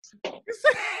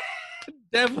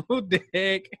Devil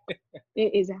dick.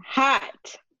 It is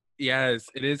hot. Yes,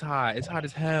 it is hot. It's hot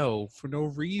as hell for no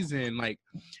reason. Like,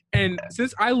 and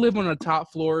since I live on the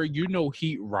top floor,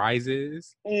 heat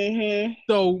rises. Mm-hmm.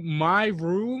 So my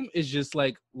room is just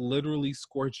like literally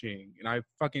scorching, and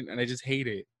I just hate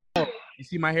it. Oh, you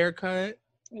see my haircut?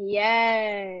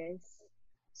 Yes.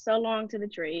 So long to the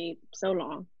trade. So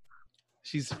long.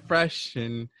 She's fresh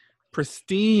and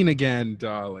pristine again,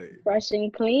 darling. Fresh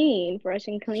and clean. Fresh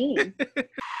and clean.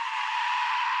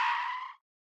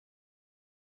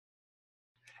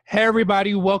 Hey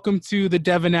everybody, welcome to the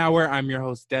Devin Hour. I'm your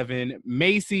host, Devin.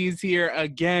 Macy's here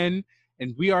again,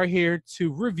 and we are here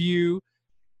to review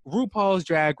RuPaul's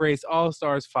Drag Race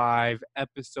All-Stars 5,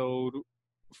 episode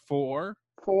 4.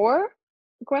 4?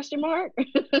 Question mark?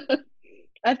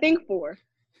 I think 4.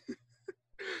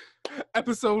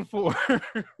 Episode 4.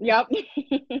 Yep.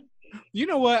 You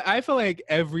know what? I feel like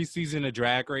every season of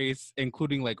Drag Race,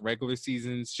 including like regular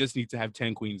seasons, just need to have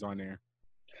 10 queens on there.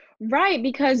 Right,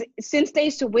 because since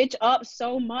they switch up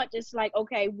so much, it's like,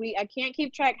 okay, I can't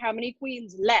keep track how many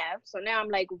queens left. So now I'm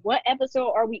like, what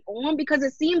episode are we on? Because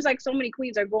it seems like so many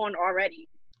queens are going already.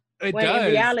 It when does.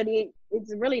 In reality,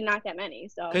 it's really not that many.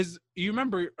 So because you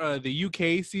remember the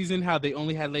UK season, how they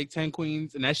only had like 10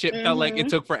 queens, and that shit felt like it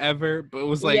took forever, but it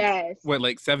was like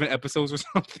like 7 episodes or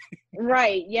something.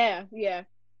 Right? Yeah.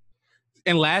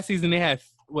 And last season they had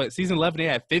season 11 they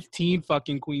had 15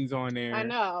 fucking queens on there. I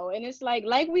know, and it's like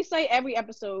we say every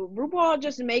episode, RuPaul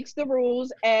just makes the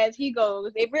rules as he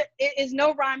goes. It is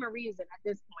no rhyme or reason at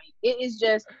this point. It is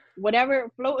just whatever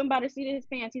floating by the seat of his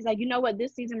pants. He's like, you know what?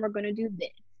 This season we're gonna do this.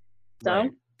 So.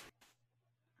 Right.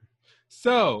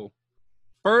 So,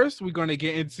 first we're going to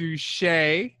get into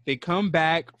Shea. They come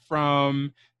back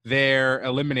from their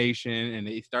elimination and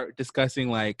they start discussing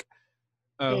like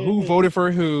who voted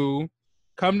for who.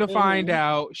 Come to find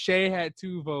out, Shea had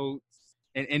 2 votes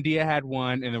and India had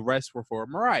 1 and the rest were for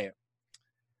Mariah.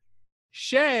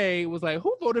 Shea was like,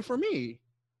 who voted for me?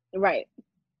 Right.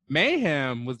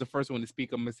 Mayhem was the first one to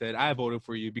speak up and said, I voted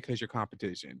for you because you're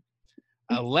competition.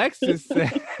 Alexis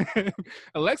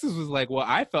Alexis was like, well,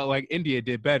 I felt like India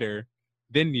did better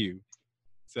than you.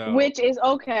 So, which is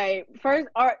okay. First,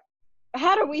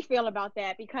 how do we feel about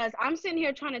that? Because I'm sitting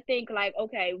here trying to think like,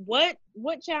 okay, what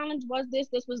challenge was this?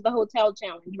 This was the hotel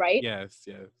challenge, right? Yes.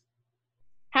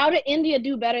 How did India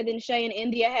do better than Shea, and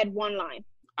India had 1 line?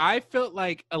 I felt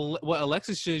like what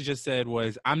Alexis should have just said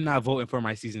was, I'm not voting for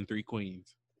my season 3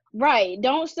 queens. Right.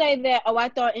 Don't say that, I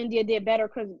thought India did better,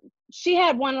 because she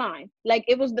had 1 line. Like,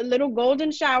 it was the little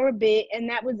golden shower bit, and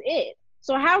that was it.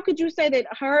 So how could you say that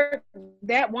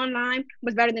that 1 line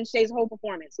was better than Shea's whole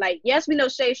performance? Like, yes, we know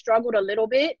Shea struggled a little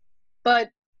bit, but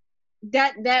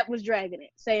that was dragging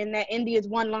it, saying that India's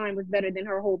 1 line was better than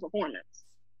her whole performance.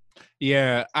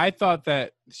 Yeah, I thought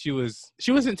that she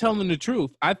wasn't telling the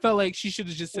truth. I felt like she should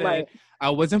have just said, right, I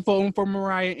wasn't voting for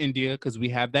Mariah India because we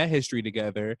have that history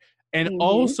together. And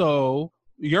also,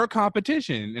 your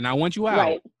competition, and I want you out.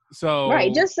 Right. So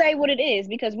right, just say what it is,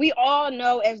 because we all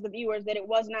know as the viewers that it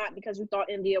was not because we thought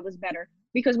India was better,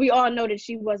 because we all know that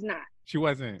she was not. She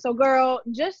wasn't. So, girl,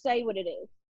 just say what it is.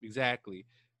 Exactly.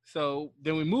 So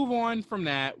then we move on from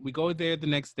that. We go there the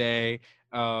next day.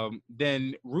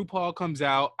 Then RuPaul comes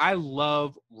out. I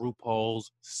love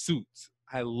RuPaul's suits.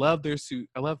 I love their suit.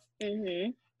 I love.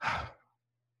 I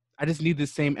just need the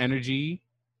same energy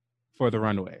for the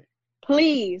runway.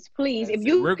 Please. If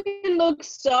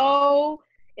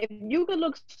you could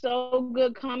look so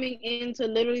good coming into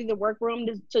literally the workroom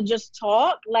to just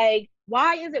talk, like,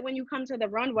 why is it when you come to the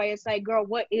runway, it's like, girl,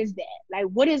 what is that? Like,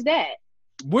 what is that?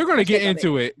 We're gonna get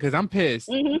into it because I'm pissed.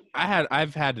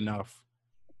 I've had enough.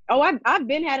 Oh, I've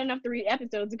been had enough 3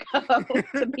 episodes ago,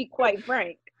 to be quite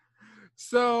frank.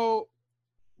 So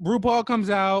RuPaul comes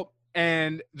out,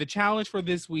 and the challenge for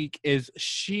this week is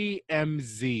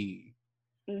SheMZ,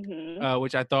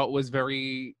 which I thought was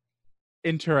very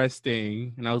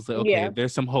interesting, and I was like, okay,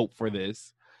 there's some hope for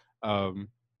this,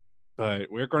 but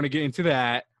we're going to get into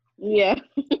that. Yeah.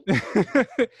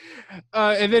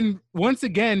 And then once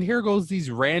again, here goes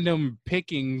these random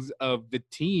pickings of the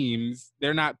teams.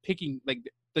 They're not picking, like,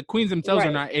 the queens themselves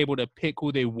are not able to pick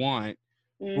who they want.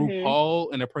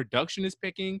 RuPaul and the production is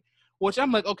picking, which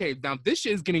I'm like, okay, now this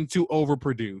shit is getting too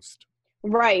overproduced.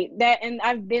 Right. And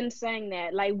I've been saying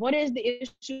that. Like, what is the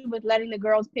issue with letting the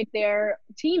girls pick their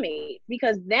teammate?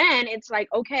 Because then it's like,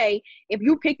 okay, if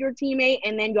you pick your teammate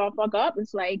and then y'all fuck up,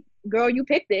 it's like, girl, you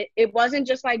picked it. It wasn't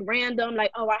just like random,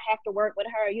 like, oh, I have to work with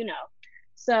her,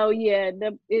 So yeah,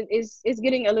 it's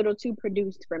getting a little too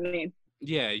produced for me.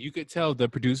 Yeah, you could tell the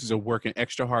producers are working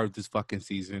extra hard this fucking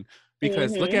season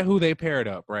because look Mm-hmm. at who they paired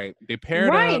up, right? They paired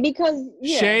Right, up because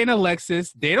Shay and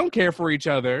Alexis. They don't care for each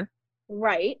other.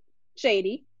 right,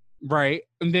 shady. Right.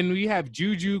 And then we have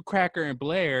Juju, Cracker, and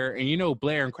Blair. And you know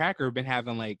Blair and Cracker have been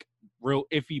having like real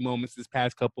iffy moments this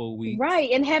past couple of weeks.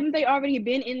 Right. And haven't they already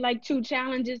been in like 2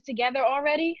 challenges together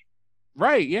already?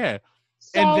 Right, yeah.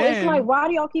 So it's like, why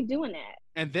do y'all keep doing that?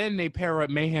 And then they pair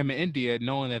up Mayhem and India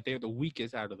knowing that they're the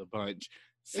weakest out of the bunch.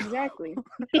 So, exactly.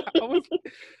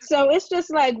 So it's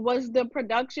just like, was the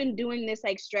production doing this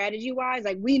like strategy wise?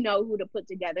 Like we know who to put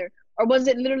together. Or was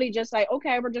it literally just like,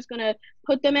 okay, we're just going to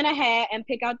put them in a hat and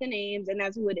pick out the names and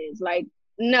that's who it is? Like,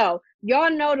 no.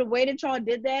 Y'all know the way that y'all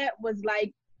did that was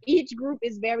like, each group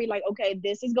is very like, okay,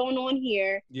 this is going on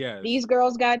here. Yeah. These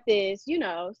girls got this, you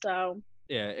know, so.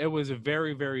 Yeah, it was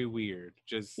very, very weird.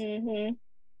 Just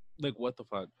like, what the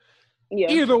fuck? Yeah.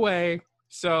 Either way,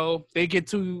 so they get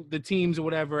to the teams or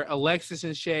whatever. Alexis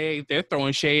and Shay, they're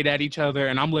throwing shade at each other,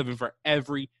 and I'm living for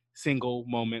every single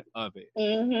moment of it.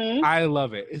 I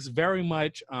love it. It's very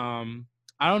much, I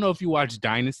don't know if you watch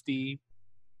Dynasty.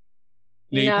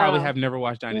 No, you probably have never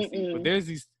watched Dynasty. But there's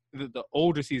these, the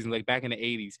older seasons, like back in the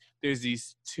 80s, there's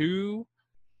these 2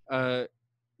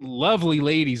 lovely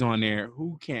ladies on there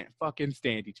who can't fucking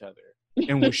stand each other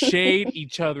and will shade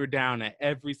each other down at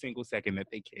every single second that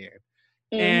they can.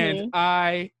 And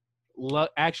I love,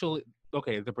 actually,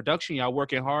 okay, the production, y'all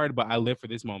working hard, but I live for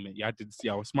this moment. Y'all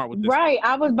were smart with this. Right.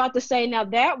 I was about to say, now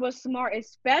that was smart,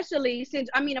 especially since,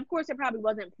 I mean, of course it probably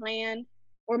wasn't planned,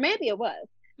 or maybe it was,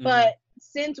 but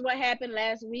since what happened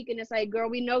last week, and it's like, girl,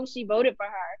 we know she voted for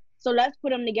her, so let's put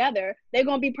them together. They're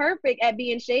going to be perfect at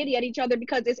being shady at each other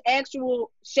because it's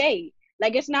actual shade.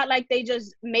 Like, it's not like they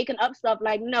just making up stuff.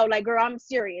 Like, no, like, girl, I'm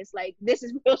serious. Like, this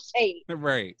is real shade.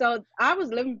 Right. So I was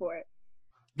living for it.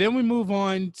 Then we move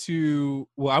on to,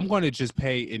 well, I'm going to just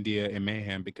pay India and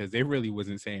Mayhem because they really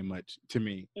wasn't saying much to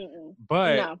me.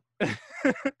 But no.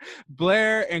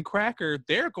 Blair and Cracker,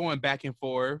 they're going back and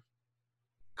forth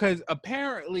because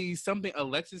apparently something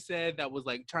Alexis said that was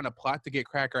like trying to plot to get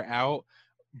Cracker out.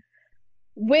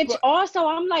 Which also,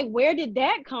 I'm like, where did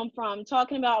that come from?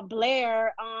 Talking about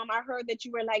Blair, I heard that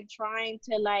you were like trying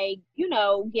to like, you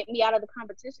know, get me out of the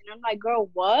competition. I'm like, girl,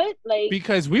 what? Like,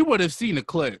 because we would have seen a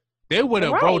clip. They would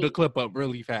have rolled the clip up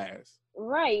really fast.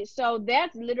 Right. So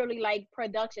that's literally like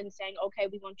production saying, okay,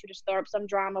 we want you to stir up some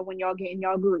drama when y'all get in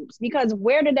y'all groups. Because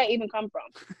where did that even come from?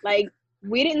 Like,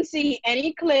 we didn't see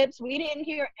any clips. We didn't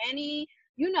hear any,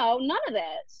 you know, none of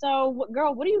that. So,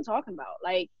 girl, what are you talking about?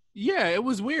 Like, yeah, it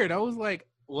was weird. I was like,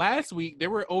 last week they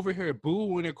were over here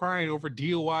booing and crying over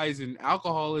DUIs and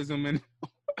alcoholism and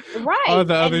all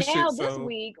the other shit. This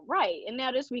week, and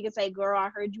now this week it's like, girl, I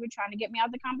heard you were trying to get me out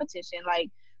of the competition. Like,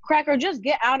 Cracker, just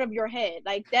get out of your head.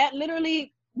 Like, that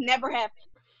literally never happened.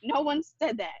 No one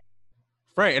said that.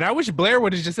 Right, and I wish Blair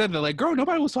would have just said that. Like, girl,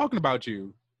 nobody was talking about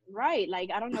you. Right, like,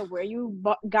 I don't know where you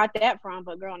got that from,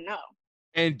 but girl, no.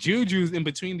 And Juju's in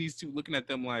between these two looking at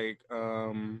them like,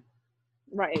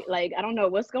 Right, like, I don't know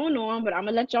what's going on, but I'm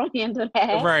gonna let y'all handle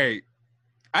that. Right.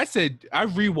 I said, I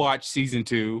rewatched season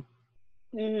 2,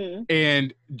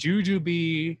 and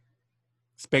Jujubee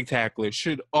Spectacular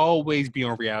should always be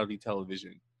on reality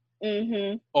television.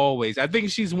 Always. I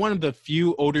think she's one of the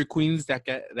few older queens that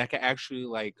can actually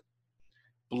like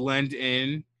blend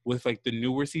in with like the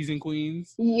newer season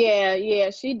queens.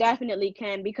 Yeah, she definitely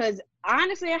can, because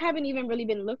honestly, I haven't even really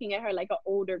been looking at her like an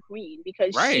older queen,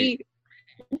 because she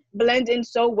blends in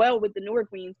so well with the newer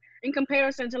queens in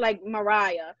comparison to like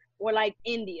Mariah or like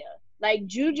India. Like,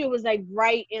 Juju was like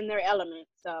right in their element.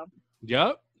 So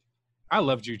yep, I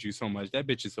love Juju so much. That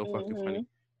bitch is so fucking funny.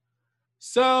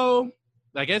 So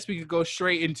I guess we could go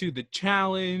straight into the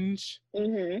challenge.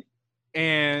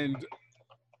 And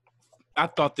I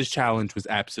thought this challenge was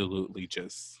absolutely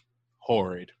just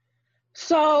horrid.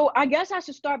 So I guess I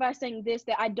should start by saying this,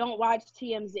 that I don't watch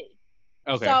TMZ.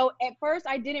 Okay. So at first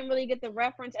I didn't really get the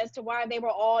reference as to why they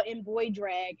were all in boy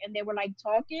drag and they were like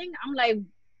talking. I'm like,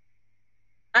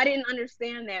 I didn't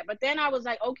understand that. But then I was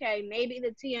like, okay, maybe the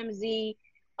TMZ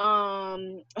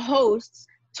hosts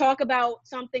talk about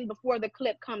something before the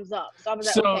clip comes up. So I was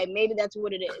like, okay, maybe that's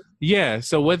what it is. Yeah.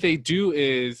 So what they do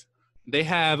is they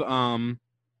have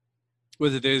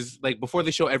there's like, before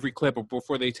they show every clip or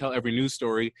before they tell every news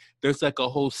story, there's like a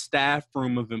whole staff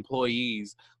room of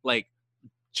employees like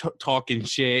talking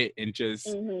shit and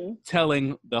just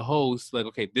telling the host like,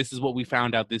 okay, this is what we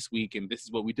found out this week and this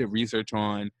is what we did research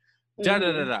on. It's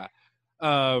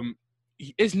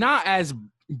not as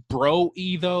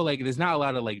bro-y though, like there's not a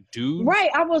lot of like dudes. Right,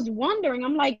 I was wondering,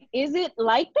 I'm like, is it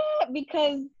like that?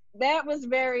 Because that was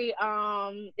very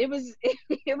it was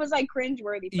it was like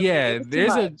cringeworthy for me. Yeah, It was too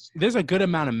much. there's a good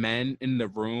amount of men in the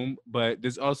room, but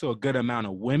there's also a good amount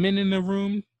of women in the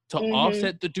room to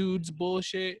offset the dude's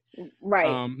bullshit.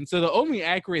 Right. So the only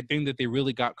accurate thing that they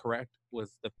really got correct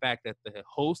was the fact that the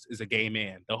host is a gay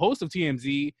man. The host of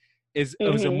TMZ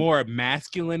was a more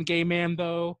masculine gay man,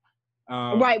 though.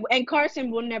 Right, and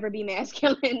Carson will never be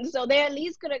masculine, so they at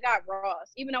least could have got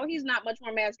Ross, even though he's not much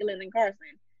more masculine than Carson.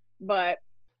 But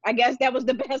I guess that was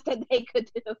the best that they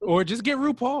could do. Or just get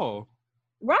RuPaul.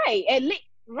 Right,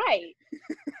 right.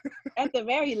 At the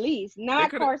very least,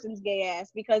 not Carson's gay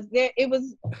ass, because it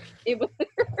was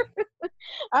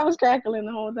I was cackling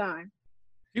the whole time.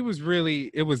 It was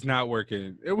not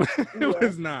working. It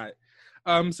was not.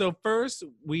 So first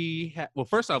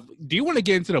first off, do you want to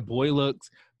get into the boy looks?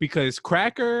 Because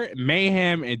Cracker,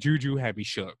 Mayhem, and Juju had me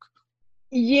shook.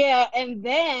 Yeah, and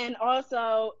then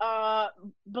also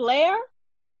Blair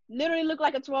literally looked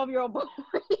like a 12-year-old boy.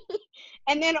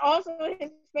 And then also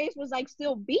his face was like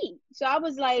still beat. So I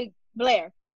was like,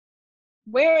 Blair,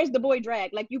 where is the boy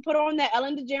drag? Like, you put on that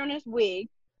Ellen DeGeneres wig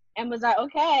and was like,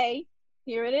 okay,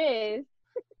 here it is.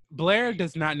 Blair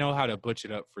does not know how to butch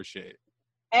it up for shit.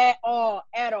 At all.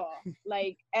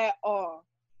 Like, at all.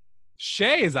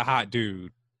 Shay is a hot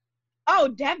dude. Oh,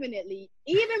 definitely.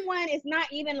 Even when it's not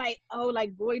even like, oh,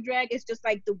 like boy drag, it's just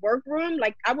like the workroom.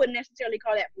 Like, I wouldn't necessarily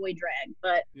call that boy drag,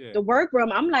 but the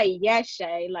workroom, I'm like, yes,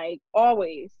 Shay, like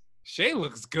always. Shay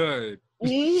looks good.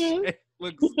 Shay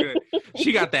looks good.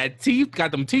 She got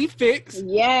them teeth fixed.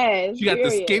 Yes. She got the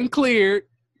skin cleared.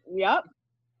 Yep.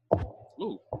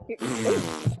 Ooh.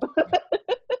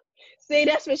 See,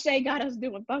 that's what Shay got us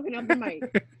doing, fucking up the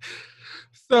mic.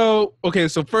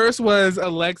 So first was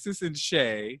Alexis and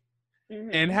Shay.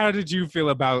 And how did you feel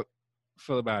about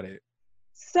it?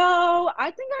 So I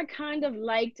think I kind of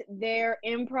liked their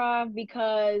improv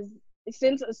because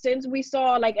since we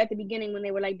saw like at the beginning when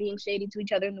they were like being shady to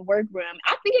each other in the workroom,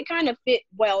 I think it kind of fit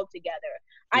well together.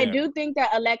 Yeah. I do think that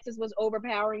Alexis was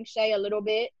overpowering Shay a little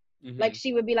bit. Like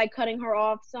she would be like cutting her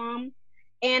off some.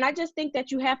 And I just think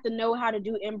that you have to know how to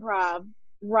do improv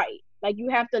right. Like you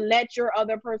have to let your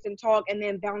other person talk and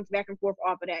then bounce back and forth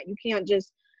off of that. You can't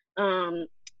just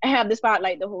have the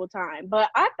spotlight the whole time. But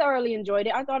I thoroughly enjoyed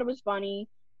it. I thought it was funny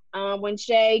when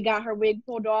Shay got her wig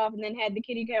pulled off and then had the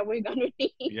kitty cat wig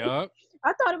underneath. Yep.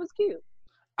 I thought it was cute.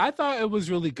 I thought it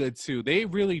was really good too. They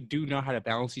really do know how to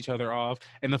balance each other off.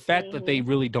 And the fact that they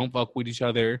really don't fuck with each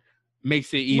other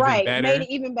makes it even better. Made it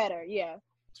even better, yeah.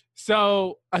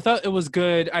 So I thought it was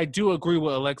good. I do agree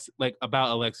with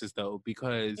about Alexis though,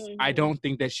 because I don't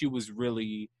think that she was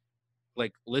really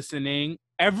like listening.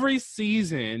 Every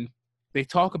season they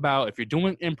talk about if you're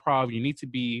doing improv, you need to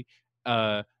be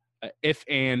a if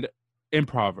and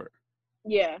improver.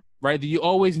 Yeah. Right? You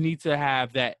always need to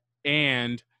have that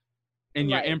and in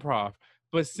your improv.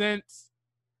 But since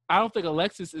I don't think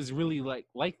Alexis is really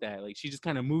like that. Like she just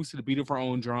kind of moves to the beat of her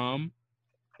own drum.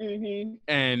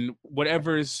 And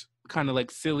whatever's kind of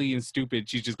like silly and stupid,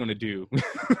 she's just gonna do.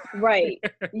 Right.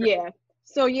 Yeah.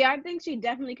 So yeah, I think she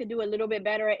definitely could do a little bit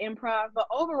better at improv, but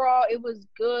overall it was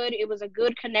good. It was a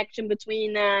good connection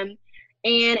between them.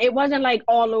 And it wasn't like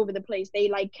all over the place. They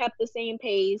like kept the same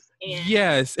pace. And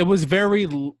yes, it was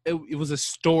it was a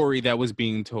story that was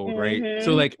being told, right?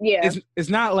 So like, it's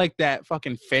not like that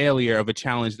fucking failure of a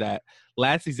challenge that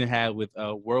last season had with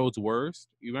World's Worst.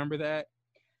 You remember that?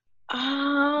 Do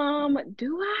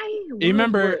I? You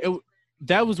remember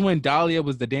that was when Dahlia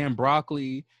was the damn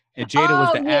broccoli and Jada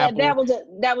was the apple.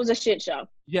 That was a shit show.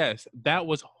 Yes, that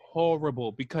was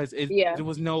horrible because there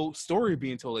was no story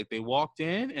being told. Like they walked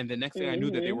in and the next thing I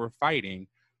knew that they were fighting.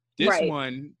 This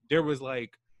one, there was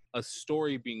like a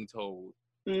story being told.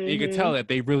 You could tell that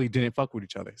they really didn't fuck with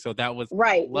each other. So that was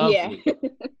lovely. Yeah.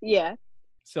 Yeah.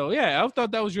 So yeah, I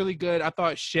thought that was really good. I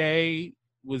thought Shay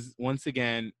was once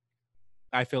again,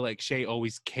 I feel like Shay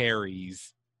always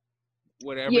carries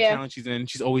whatever challenge she's in.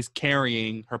 She's always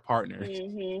carrying her partner.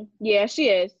 Yeah, she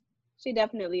is. She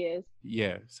definitely is.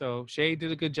 Yeah. So Shay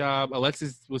did a good job.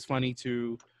 Alexis was funny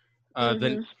too.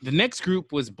 The next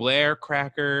group was Blair,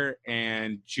 Cracker,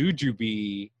 and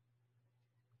Jujubee.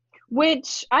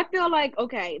 Which I feel like,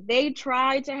 okay, they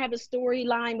tried to have a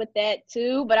storyline with that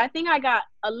too, but I think I got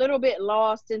a little bit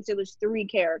lost since it was 3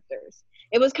 characters.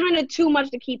 It was kind of too much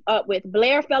to keep up with.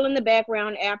 Blair fell in the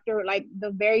background after like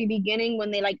the very beginning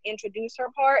when they like introduced her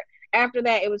part. After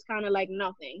that, it was kind of like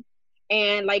nothing.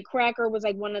 And like Cracker was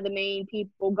like one of the main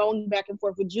people going back and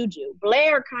forth with Juju.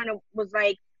 Blair kind of was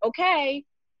like, okay.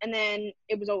 And then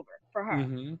it was over for her.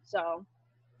 So.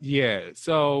 Yeah.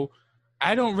 So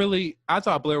I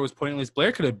thought Blair was pointless.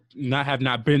 Blair could have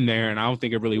not been there, and I don't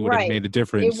think it really would have made a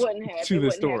difference to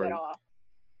the story. At all.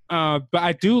 But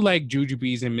I do like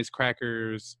Jujubee's and Miss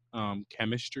Cracker's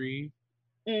chemistry.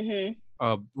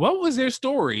 What was their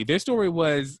story? Their story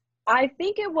was, I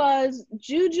think it was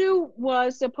Juju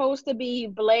was supposed to be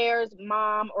Blair's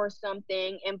mom or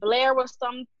something, and Blair was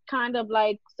some kind of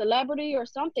like celebrity or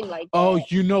something like that. Oh,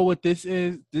 you know what this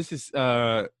is? This is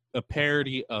a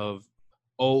parody of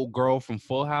Old Girl from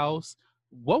Full House.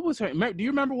 What was her? Do you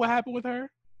remember what happened with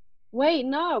her? Wait,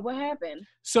 no, what happened?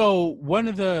 So one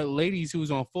of the ladies who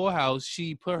was on Full House,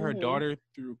 she put her daughter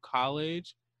through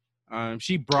college.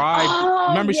 She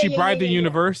bribed. She bribed the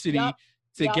university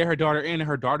to get her daughter in.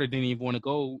 Her daughter didn't even want to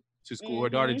go to school. Her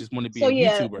daughter just wanted to be a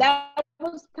YouTuber. That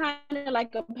was kind of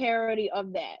like a parody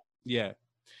of that. Yeah.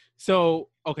 So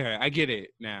okay, I get it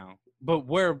now. But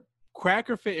where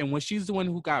Cracker fit and when she's the one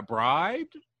who got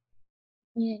bribed?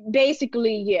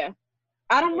 Basically, yeah.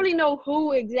 I don't really know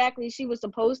who exactly she was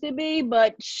supposed to be,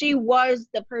 but she was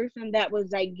the person that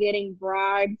was like getting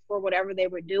bribed for whatever they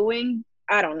were doing.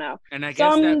 I don't know. And I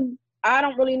guess I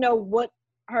don't really know what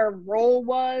her role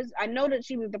was. I know that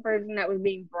she was the person that was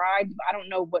being bribed, but I don't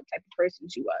know what type of person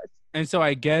she was. And so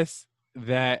I guess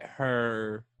that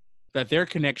their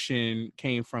connection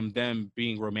came from them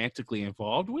being romantically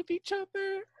involved with each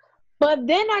other. But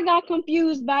then I got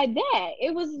confused by that.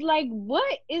 It was like,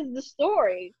 what is the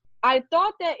story? I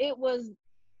thought that it was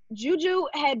Juju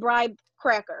had bribed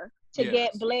Cracker to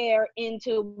get Blair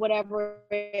into whatever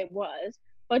it was.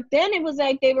 But then it was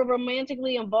like they were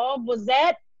romantically involved. Was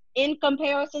that in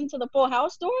comparison to the Full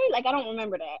House story? Like, I don't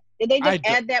remember that. Did they just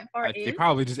add that part in? They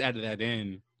probably just added that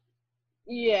in.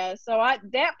 Yeah, so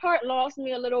that part lost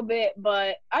me a little bit,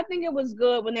 but I think it was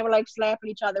good when they were like slapping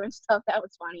each other and stuff. That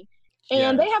was funny.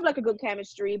 And they have like a good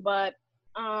chemistry, but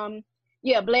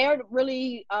Blair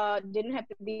really didn't have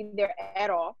to be there at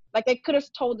all. Like, they could have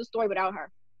told the story without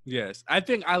her. Yes, I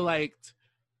think I liked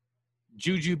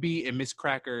Jujubee and Miss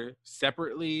Cracker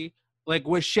separately. Like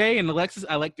with Shay and Alexis,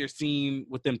 I like their scene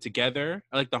with them together.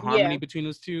 I like the harmony between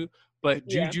those two. But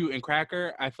Juju and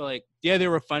Cracker, I feel like, they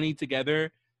were funny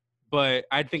together, but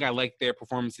I think I like their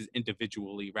performances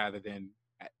individually rather than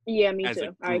me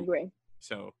too. I agree.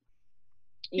 So,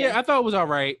 I thought it was all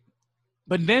right.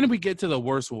 But then we get to the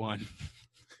worst one.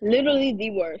 Literally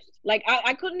the worst. Like,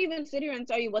 I couldn't even sit here and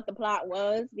tell you what the plot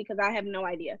was because I have no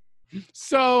idea.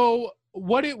 So,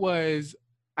 what it was,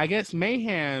 I guess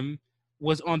Mayhem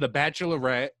was on The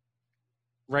Bachelorette,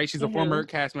 right? She's a former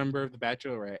cast member of The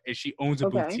Bachelorette, and she owns a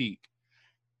boutique.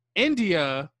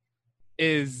 India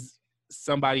is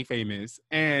somebody famous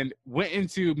and went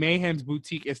into Mayhem's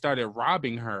boutique and started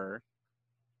robbing her.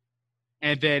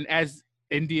 And then as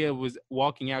India was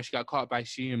walking out, she got caught by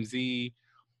CMZ.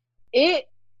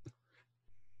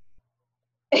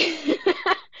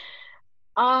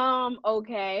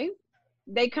 Okay.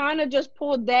 They kind of just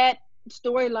pulled that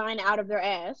storyline out of their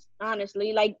ass,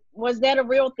 honestly. Like, was that a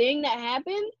real thing that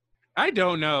happened? I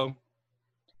don't know.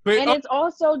 But, it's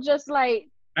also just like,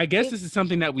 I guess this is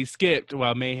something that we skipped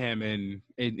while Mayhem and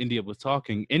India was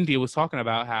talking. India was talking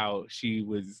about how she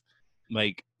was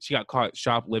like, she got caught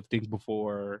shoplifting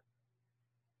before.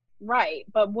 Right.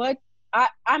 But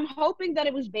I'm hoping that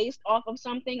it was based off of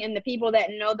something and the people that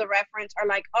know the reference are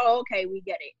like, oh, okay, we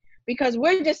get it. Because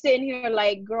we're just sitting here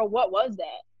like, girl, what was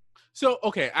that? So,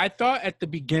 okay, I thought at the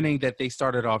beginning that they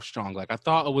started off strong. Like, I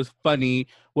thought it was funny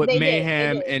with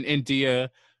Mayhem and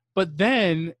India. But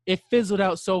then it fizzled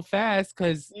out so fast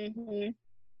because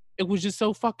it was just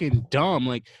so fucking dumb.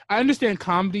 Like, I understand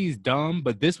comedy is dumb,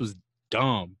 but this was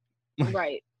dumb.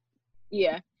 Right.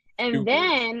 Yeah. And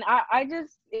then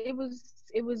it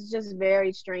was just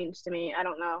very strange to me. I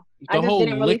don't know. I just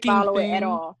didn't really follow it at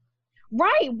all.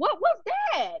 Right. What was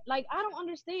that? Like, I don't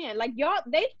understand. Like, y'all,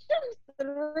 they just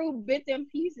threw bits and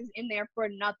pieces in there for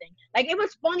nothing. Like, it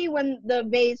was funny when the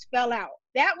vase fell out.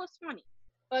 That was funny.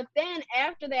 But then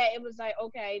after that, it was like,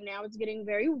 okay, now it's getting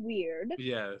very weird.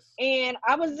 Yes. And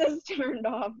I was just turned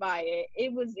off by it.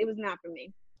 It was not for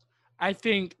me. I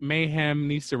think Mayhem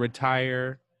needs to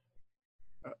retire.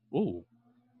 Oh,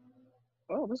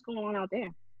 what's going on out there?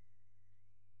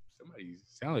 Somebody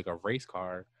sound like a race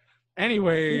car.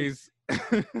 Anyways,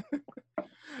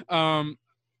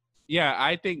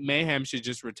 I think Mayhem should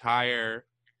just retire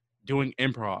doing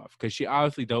improv because she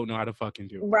obviously don't know how to fucking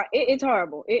do it. Right, it's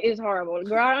horrible. It is horrible.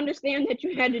 Girl, I understand that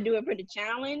you had to do it for the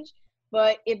challenge,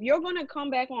 but if you're gonna come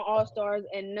back on All Stars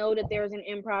and know that there's an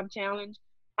improv challenge,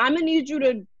 I'm gonna need you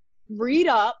to read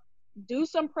up, do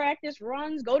some practice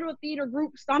runs, go to a theater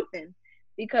group, something,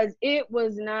 because it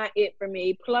was not it for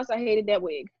me. Plus, I hated that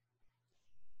wig.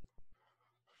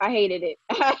 I hated it.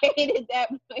 I hated that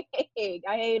wig.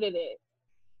 I hated it.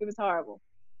 It was horrible.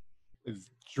 It's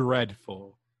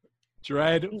dreadful.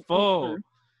 Dreadful. Mm-mm.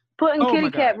 Putting Oh my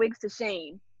kitty cat God. wigs to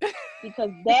shame. Because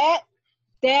that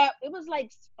it was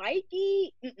like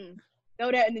spiky.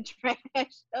 Throw that in the trash.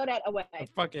 Throw that away. I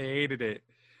fucking hated it.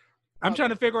 I'm trying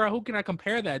to figure out who can I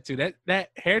compare that to. That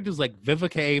hairdo's like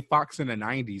Vivica A. Fox in the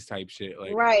 90s type shit.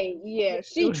 Like, right, yeah.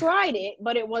 She tried it,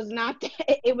 but it was not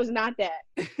that. It was not that.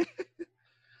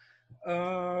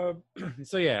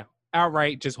 So yeah,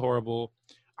 outright just horrible.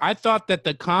 I thought that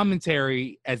the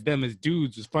commentary as them as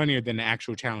dudes was funnier than the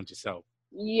actual challenge itself.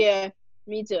 Yeah,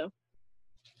 me too.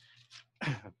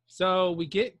 So we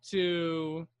get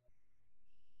to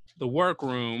the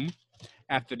workroom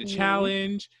after the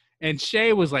challenge, and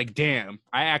Shay was like, damn,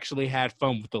 I actually had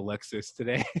fun with Alexis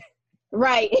today.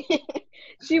 Right.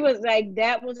 She was like,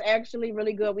 that was actually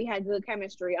really good. We had good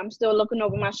chemistry. I'm still looking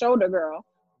over my shoulder, girl.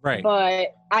 Right.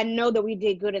 But I know that we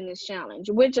did good in this challenge,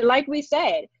 which, like we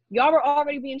said, y'all were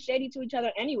already being shady to each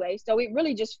other anyway, so it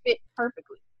really just fit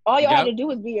perfectly. All y'all had to do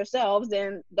was be yourselves,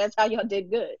 and that's how y'all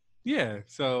did good. Yeah,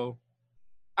 so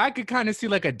I could kind of see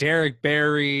like a Derek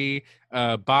Barry,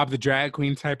 Bob the Drag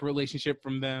Queen type of relationship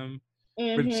from them.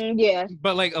 Yeah.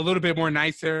 But like a little bit more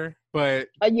nicer, but...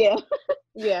 yeah.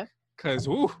 Yeah. Because,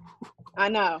 woo. I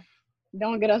know.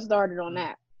 Don't get us started on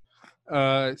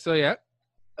that. So, yeah.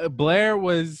 Blair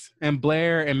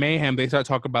and Mayhem, they start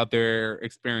talking about their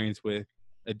experience with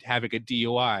having a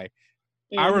DUI.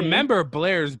 I remember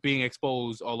Blair's being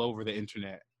exposed all over the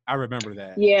internet. I remember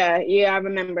that. Yeah, I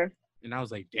remember. And I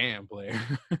was like, damn, Blair.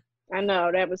 I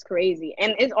know, that was crazy.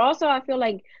 And it's also, I feel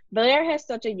like Blair has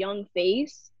such a young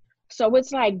face. So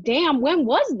it's like, damn, when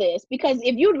was this? Because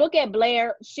if you look at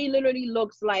Blair, she literally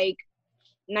looks like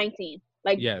 19.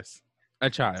 Like, yes, a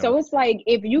child. So it's like,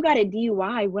 if you got a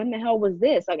DUI, when the hell was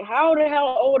this? Like, how the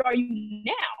hell old are you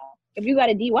now if you got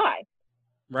a DUI?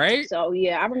 Right? So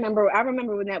yeah, I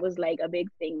remember when that was like a big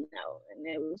thing though, and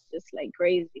it was just like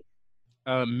crazy.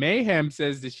 Mayhem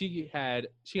says that she got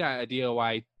a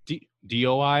DUI.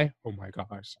 DUI? Oh my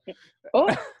gosh.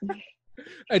 Oh.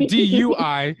 A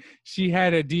DUI. She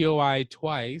had a DUI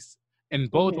twice, and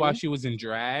both while she was in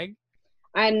drag.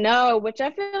 I know, which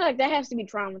I feel like that has to be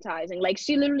traumatizing. Like,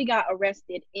 she literally got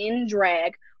arrested in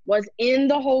drag, was in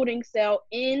the holding cell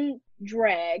in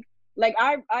drag. Like,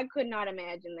 I could not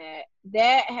imagine that.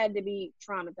 That had to be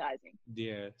traumatizing.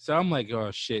 Yeah. So I'm like,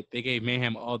 oh shit. They gave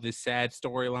Mayhem all this sad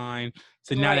storyline.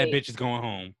 So now that bitch is going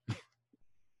home.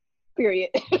 Period.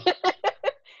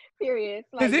 Period.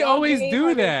 Because they always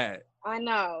do that. I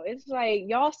know. It's like,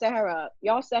 y'all set her up.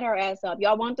 Y'all set her ass up.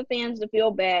 Y'all want the fans to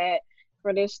feel bad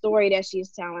for this story that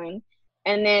she's telling.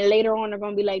 And then later on, they're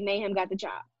going to be like, Mayhem got the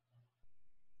job.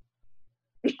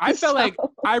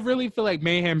 I really feel like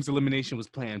Mayhem's elimination was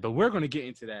planned, but we're going to get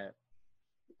into that.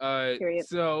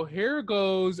 So here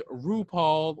goes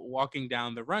RuPaul walking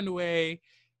down the runway.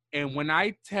 And when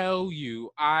I tell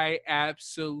you, I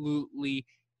absolutely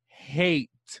hate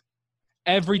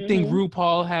everything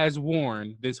RuPaul has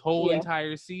worn this whole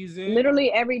entire season.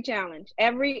 Literally every challenge,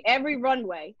 every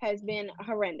runway has been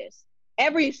horrendous.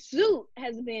 Every suit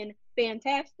has been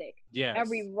fantastic. Yes.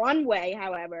 Every runway,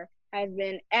 however, has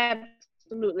been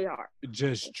absolutely hard.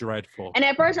 Just dreadful. And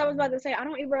at first I was about to say, I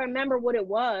don't even remember what it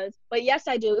was, but yes,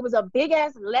 I do. It was a big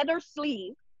ass leather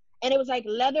sleeve, and it was like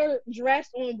leather dress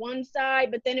on one side,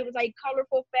 but then it was like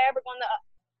colorful fabric on the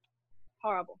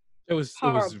horrible. It was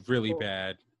really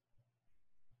bad.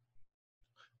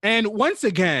 And once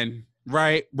again,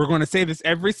 right, we're going to say this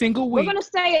every single week. We're going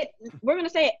to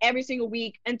say it every single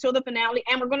week until the finale,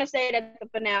 and we're going to say it at the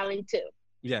finale too.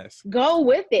 Yes. Go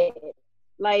with it.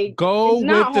 Like, go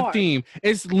with the theme.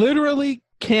 It's literally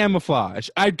camouflage.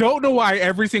 I don't know why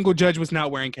every single judge was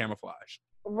not wearing camouflage.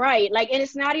 Right. Like, and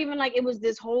it's not even like it was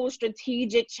this whole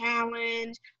strategic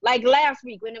challenge like last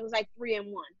week when it was like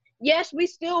 3-1. Yes, we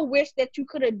still wish that you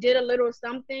could have did a little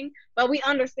something, but we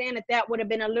understand that would have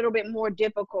been a little bit more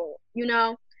difficult, you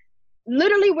know?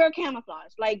 Literally wear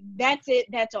camouflage. Like, that's it.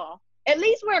 That's all. At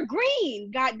least wear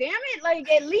green. God damn it.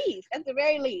 Like, at least. At the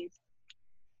very least.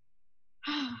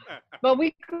 But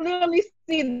we clearly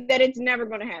see that it's never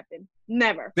going to happen.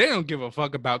 Never. They don't give a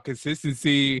fuck about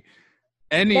consistency,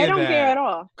 any they of that. They don't care at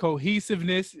all.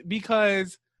 Cohesiveness,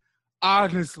 because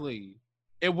honestly,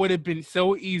 it would have been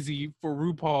so easy for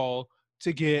RuPaul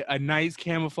to get a nice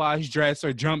camouflage dress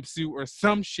or jumpsuit or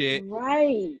some shit.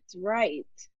 Right.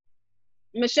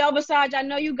 Michelle Visage, I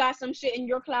know you got some shit in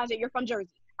your closet. You're from Jersey.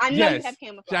 I know you have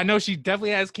camouflage. I know she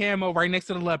definitely has camo right next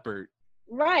to the leopard.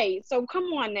 Right. So come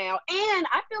on now. And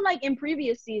I feel like in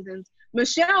previous seasons,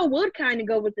 Michelle would kind of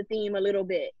go with the theme a little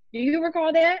bit. Do you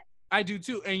recall that? I do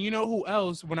too. And you know who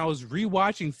else? When I was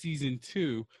rewatching season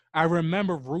 2, I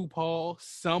remember RuPaul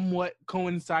somewhat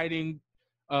coinciding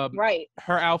Right.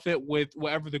 her outfit with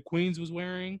whatever the Queens was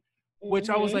wearing, which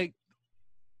I was like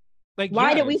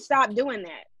why did we yes. stop doing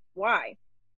that? Why?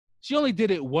 She only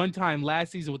did it one time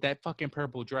last season with that fucking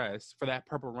purple dress for that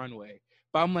purple runway.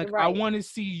 But I'm like, I Right. want to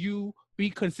see you be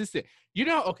consistent. You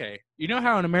know, okay. You know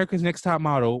how in America's Next Top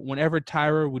Model, whenever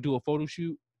Tyra would do a photo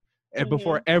shoot, and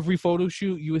before every photo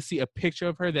shoot, you would see a picture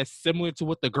of her that's similar to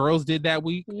what the girls did that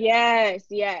week. Yes.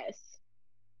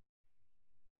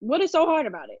 What is so hard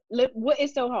about it? What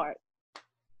is so hard?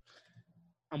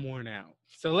 I'm worn out.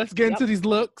 So let's get into these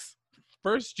looks.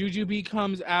 First, Jujubee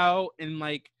comes out in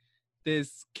like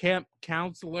this camp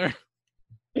counselor.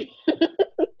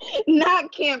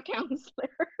 Not camp counselor.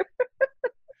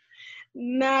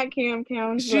 Not camp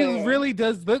counselor. She really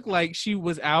does look like she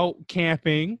was out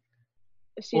camping.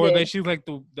 That she's like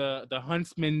the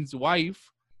huntsman's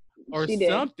wife or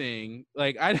something.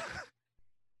 Like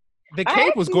the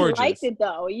cape was gorgeous. I liked it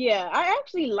though. Yeah, I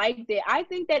actually liked it. I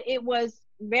think that it was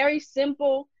very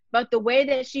simple, but the way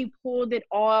that she pulled it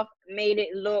off made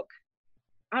it look,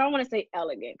 I don't want to say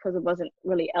elegant because it wasn't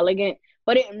really elegant,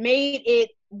 but it made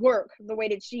it work the way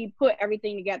that she put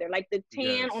everything together. Like the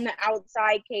tan on the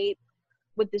outside cape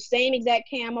with the same exact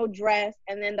camo dress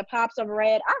and then the pops of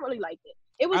red. I really liked it.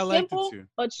 It was simple,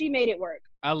 but she made it work.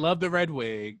 I love the red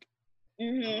wig.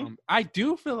 I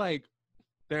do feel like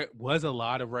there was a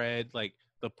lot of red. Like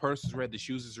the purse is red, the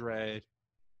shoes is red.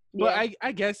 But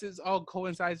I guess it's all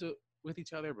coincides with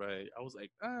each other. But I was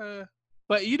like,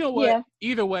 But you know what? Yeah.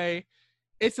 Either way,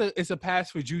 it's a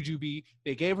pass for Jujubee.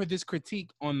 They gave her this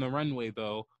critique on the runway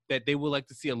though, that they would like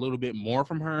to see a little bit more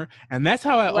from her. And that's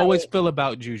how I always feel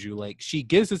about Juju. Like she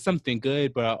gives us something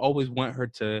good, but I always want her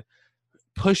to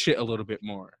push it a little bit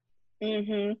more.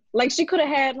 Like she could have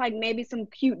had like maybe some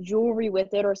cute jewelry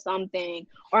with it or something,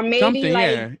 or maybe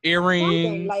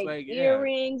earrings,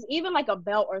 earrings, even like a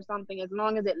belt or something, as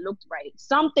long as it looked right.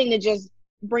 Something to just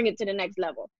bring it to the next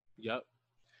level. Yep.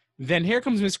 Then here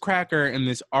comes Miss Cracker and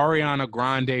this Ariana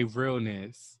Grande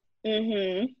realness,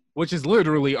 which is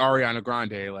literally Ariana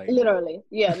Grande, like literally,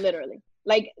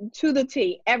 like to the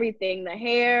T. Everything, the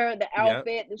hair, the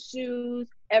outfit, the shoes,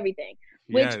 everything.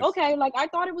 Which, okay, like, I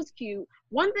thought it was cute.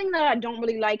 One thing that I don't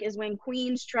really like is when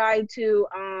queens try to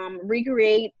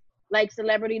recreate, like,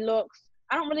 celebrity looks.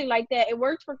 I don't really like that. It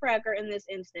worked for Cracker in this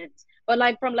instance. But,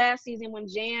 like, from last season when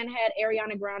Jan had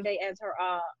Ariana Grande as her,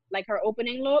 like, her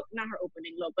opening look. Not her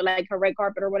opening look, but, like, her red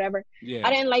carpet or whatever. Yeah.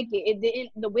 I didn't like it.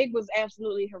 The wig was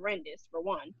absolutely horrendous, for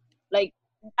one. Like,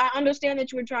 I understand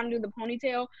that you were trying to do the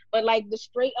ponytail, but like the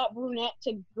straight up brunette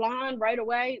to blonde right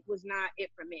away was not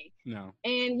it for me. No.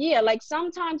 And yeah, like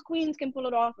sometimes queens can pull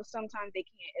it off, but sometimes they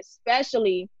can't,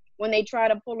 especially when they try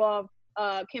to pull off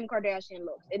Kim Kardashian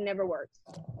looks. It never works.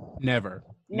 Never.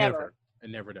 It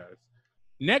never does.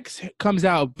 Next comes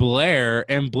out Blair,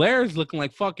 and Blair's looking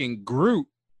like fucking Groot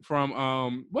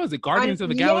from what was it, Guardians of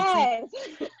the Galaxy?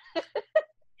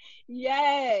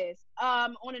 Yes.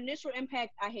 On initial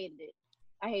impact, I hated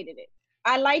it.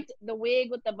 I liked the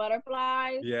wig with the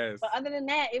butterflies. Yes. But other than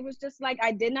that, it was just like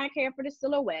I did not care for the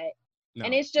silhouette. No.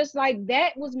 And it's just like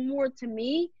that was more to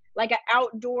me like an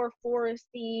outdoor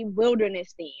foresty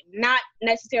wilderness theme, not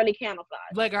necessarily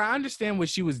camouflage. Like I understand what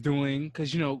she was doing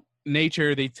because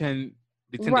nature they tend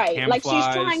to camouflage. Like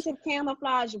she's trying to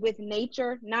camouflage with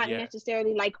nature, not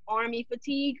necessarily like army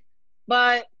fatigue.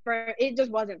 But it just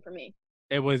wasn't for me.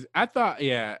 It was. I thought.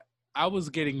 I was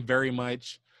getting very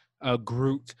much.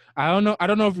 Groot. I don't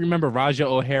know if you remember Raja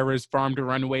O'Hara's Farm to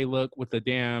Runway look with the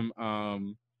damn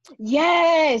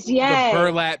yes the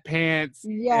burlap pants.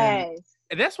 Yes.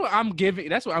 And that's what I'm giving.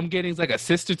 That's what I'm getting is like a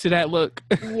sister to that look.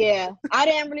 Yeah. I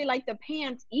didn't really like the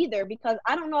pants either because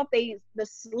I don't know if the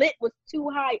slit was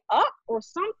too high up or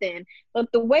something,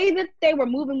 but the way that they were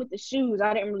moving with the shoes,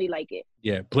 I didn't really like it.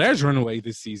 Yeah, Blair's runway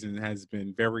this season has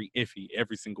been very iffy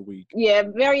every single week. Yeah,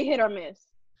 very hit or miss.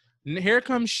 And here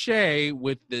comes Shay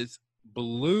with this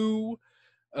blue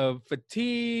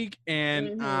fatigue,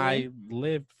 and I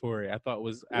lived for it. I thought it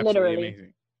was absolutely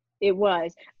amazing. It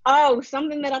was. Oh,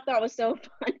 something that I thought was so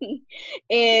funny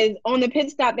is on the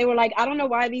pit stop, they were like, I don't know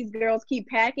why these girls keep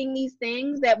packing these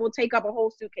things that will take up a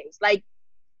whole suitcase. Like,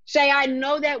 Shay, I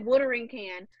know that watering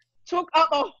can took up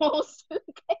a whole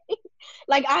suitcase.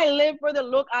 Like, I lived for the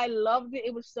look. I loved it.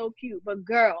 It was so cute. But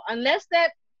girl, unless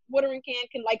that watering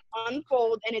can like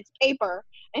unfold and it's paper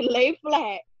and lay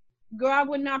flat, girl, I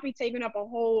would not be taking up a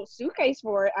whole suitcase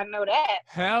for it. I know that.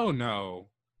 Hell no.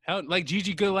 Like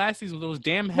Gigi Goode last season with those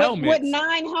damn helmets. With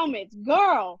 9 helmets.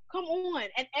 Girl, come on.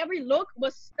 And every look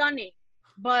was stunning.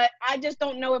 But I just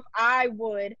don't know if I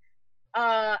would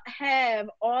have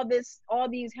all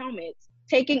these helmets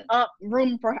taking up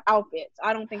room for outfits.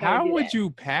 I don't think I would How do would that. you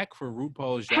pack for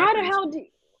RuPaul's Drag How the Race? hell do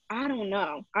I don't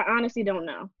know. I honestly don't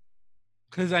know.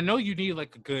 Because I know you need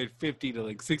like a good 50 to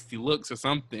like 60 looks or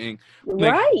something.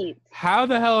 Like, Right. how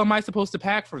the hell am I supposed to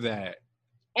pack for that?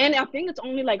 And I think it's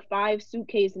only like 5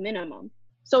 suitcase minimum.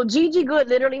 So Gigi Good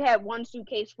literally had 1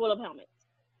 suitcase full of helmets.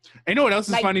 And you know what else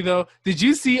is Like- funny though? Did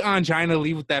you see Angina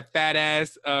Lee with that fat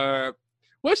ass?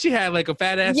 What she had, like a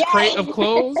fat ass Yes. crate of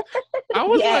clothes. I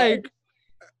was Yes.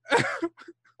 like,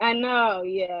 I know,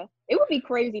 yeah. It would be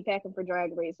crazy packing for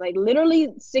Drag Race. Like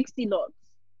literally 60 looks,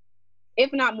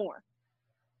 if not more.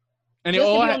 and Just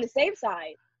to be on the safe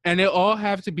side. And they all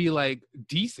have to be like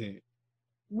decent.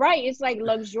 Right. It's like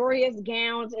luxurious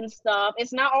gowns and stuff.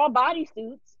 It's not all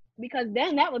bodysuits because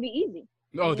then that would be easy.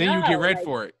 Oh, then you get red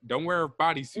for it. Don't wear a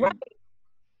bodysuit.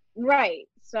 Right.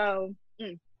 So.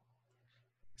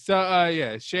 So,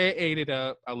 yeah, Shea ate it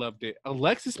up. I loved it.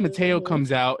 Alexis Mateo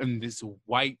comes out in this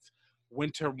white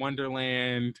winter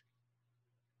wonderland.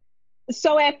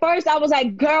 So at first I was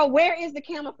like, girl, where is the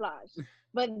camouflage?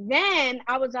 But then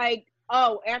I was like,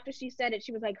 oh, after she said it,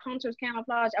 she was like, Hunter's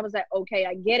camouflage. I was like, okay,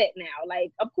 I get it now.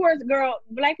 Like, of course, girl,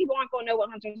 Black people aren't going to know what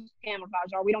Hunter's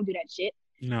camouflage are. We don't do that shit.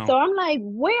 No. So I'm like,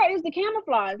 where is the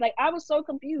camouflage? Like, I was so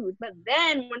confused. But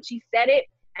then when she said it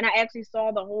and I actually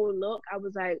saw the whole look, I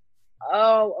was like,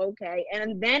 oh, okay.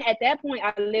 And then at that point,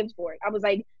 I lived for it. I was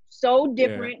like, so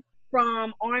different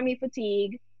from Army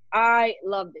Fatigue. I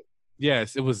loved it.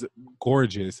 Yes, it was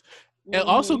gorgeous. It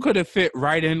also could have fit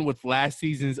right in with last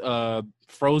season's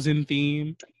Frozen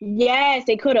theme. Yes,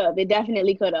 it could have. It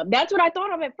definitely could have. That's what I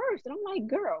thought of at first. And I'm like,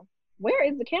 girl, where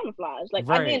is the camouflage? Like,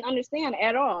 right. I didn't understand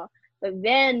at all. But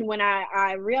then when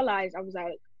I realized, I was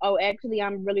like, oh, actually,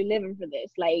 I'm really living for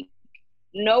this. Like,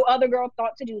 no other girl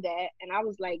thought to do that. And I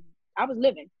was like, I was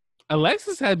living.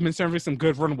 Alexis had been serving some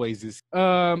good runways. What is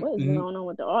going on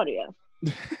with the audio?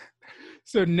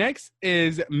 So next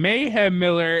is Mayhem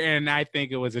Miller, and I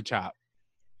think it was a chop.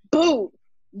 Boo.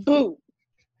 Boo.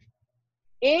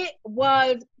 It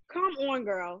was, come on,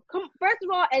 girl. First of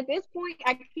all, at this point,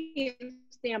 I can't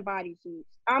stand bodysuits.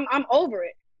 I'm over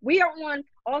it. We are on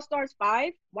All-Stars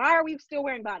 5. Why are we still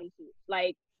wearing bodysuits?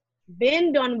 Like,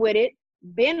 been done with it.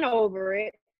 Been over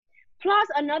it. Plus,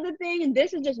 another thing, and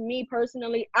this is just me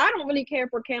personally, I don't really care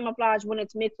for camouflage when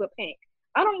it's mixed with pink.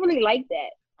 I don't really like that.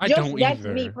 That's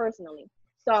me personally.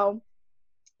 So,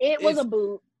 it was a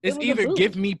boot. It's either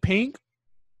give me pink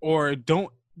or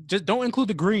don't include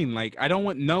the green. Like, I don't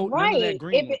want none of that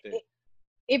green with it.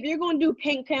 If you're going to do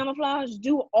pink camouflage,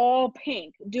 do all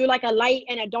pink. Do like a light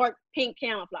and a dark pink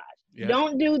camouflage. Yeah.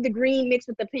 Don't do the green mixed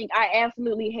with the pink. I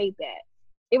absolutely hate that.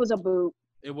 It was a boot.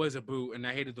 It was a boot, and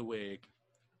I hated the wig.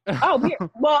 Oh,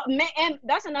 well, and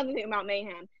that's another thing about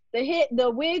Mayhem. The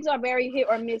wigs are very hit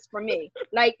or miss for me.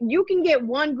 Like, you can get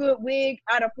one good wig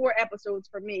out of 4 episodes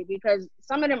for me because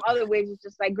some of them other wigs is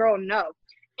just like, girl, no.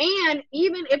 And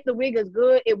even if the wig is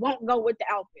good, it won't go with the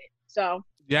outfit. So.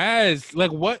 Yes.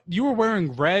 Like, what? You were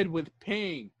wearing red with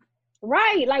pink.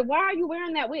 Right. Like, why are you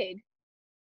wearing that wig?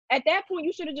 At that point,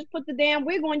 you should have just put the damn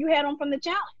wig on you had on from the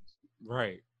challenge.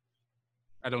 Right.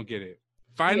 I don't get it.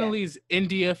 Finally is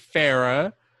India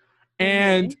Farah.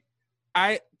 And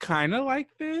I kind of like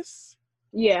this.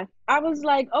 Yeah. I was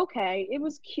like, okay, it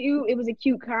was cute. It was a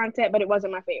cute concept, but it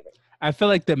wasn't my favorite. I feel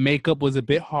like the makeup was a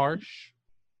bit harsh.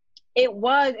 It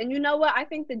was. And you know what? I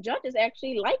think the judges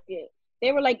actually liked it.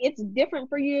 They were like, it's different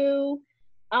for you.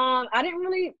 I didn't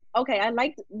really, I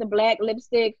liked the black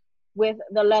lipstick with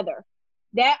the leather.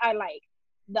 That I like.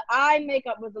 The eye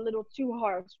makeup was a little too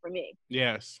harsh for me.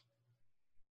 Yes.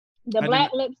 The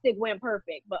black lipstick went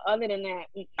perfect, but other than that,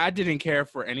 I didn't care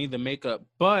for any of the makeup.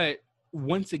 But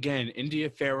once again, India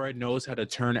Farah knows how to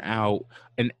turn out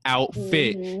an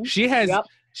outfit. Mm-hmm.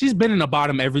 She's been in the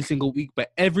bottom every single week,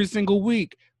 but every single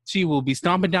week she will be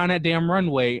stomping down that damn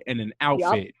runway in an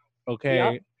outfit. Yep. Okay,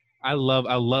 yep. I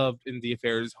loved India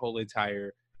Farah's whole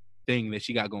entire thing that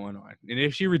she got going on, and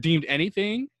if she redeemed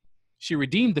anything, she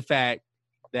redeemed the fact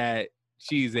that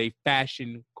she's a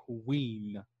fashion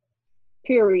queen.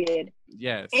 Period.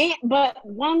 Yes. But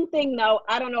one thing though,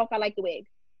 I don't know if I like the wig.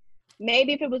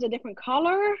 Maybe if it was a different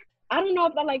color, I don't know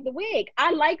if I like the wig.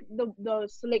 I like the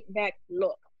slick back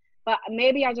look, but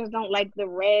maybe I just don't like the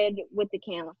red with the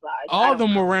camouflage. All of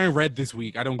them were wearing red this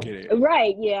week. I don't get it.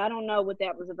 Right. Yeah. I don't know what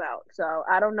that was about. So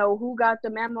I don't know who got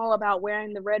the memo about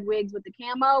wearing the red wigs with the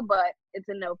camo, but it's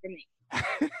a no for me.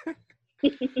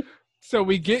 So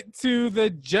we get to the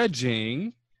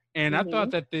judging, and I thought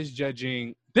that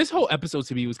this whole episode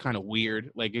to me was kind of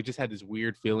weird. Like, it just had this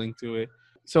weird feeling to it.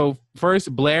 So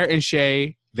first, Blair and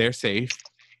Shea, they're safe.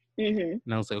 Mm-hmm.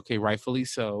 And I was like, okay, rightfully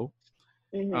so.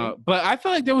 Mm-hmm. But I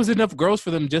felt like there was enough girls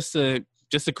for them just to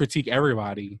critique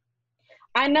everybody.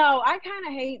 I know. I kind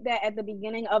of hate that at the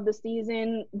beginning of the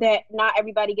season that not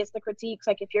everybody gets the critiques.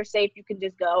 Like, if you're safe, you can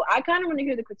just go. I kind of want to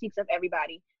hear the critiques of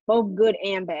everybody, both good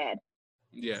and bad.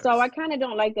 Yes. So I kind of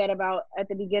don't like that about at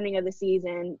the beginning of the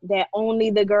season that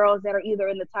only the girls that are either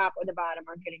in the top or the bottom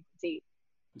are getting critiqued.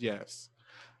 Yes.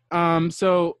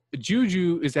 So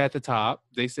Juju is at the top.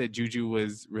 They said Juju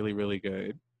was really, really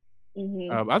good.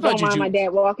 Mm-hmm. I thought Don't Juju. mind my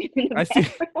dad walking in the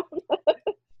background.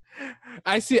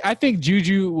 I think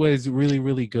Juju was really,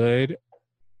 really good,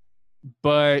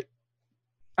 but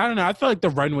I don't know. I feel like the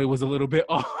runway was a little bit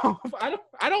off. I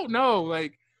don't know.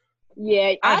 Like,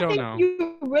 yeah, I I don't think know.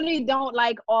 you really don't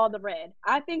like all the red.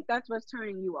 I think that's what's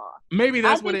turning you off. Maybe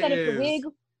that's what I think it that is.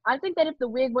 if the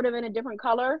wig would have been a different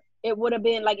color, it would have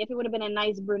been like if it would have been a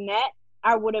nice brunette,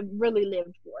 I would have really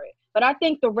lived for it. But I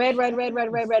think the red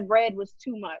was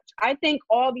too much. I think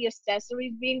all the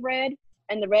accessories being red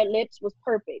and the red lips was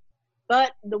perfect.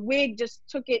 But the wig just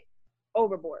took it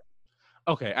overboard.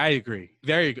 Okay, I agree.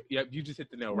 There you go. Yep, you just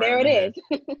hit the nail right there on it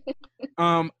the is.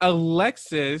 head.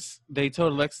 Alexis, they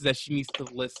told Alexis that she needs to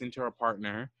listen to her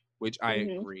partner, which I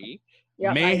agree.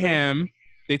 Yep, Mayhem,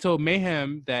 they told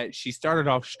Mayhem that she started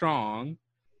off strong,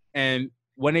 and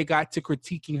when they got to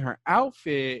critiquing her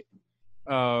outfit,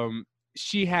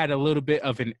 she had a little bit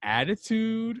of an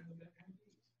attitude.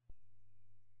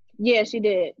 Yeah, she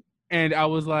did. And I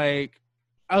was like,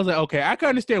 okay, I can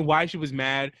understand why she was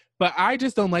mad, but I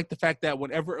just don't like the fact that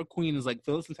whenever a queen is like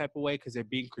feeling some type of way because they're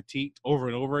being critiqued over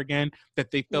and over again,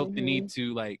 that they felt the need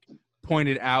to like point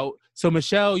it out. So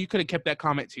Michelle, you could have kept that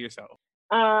comment to yourself.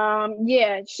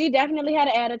 Yeah, she definitely had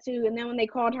an attitude, and then when they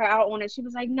called her out on it, she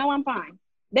was like, "No, I'm fine."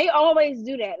 They always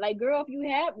do that. Like, girl, if you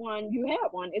had one, you had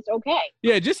one. It's okay.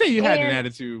 Yeah, just say you had an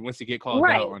attitude once you get called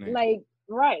out on it.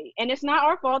 Right. And it's not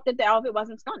our fault that the outfit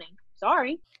wasn't stunning.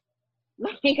 Sorry.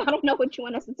 Like, I don't know what you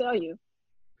want us to tell you.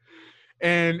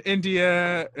 And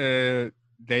India,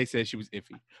 they said she was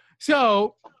iffy.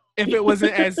 So if it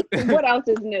wasn't as what else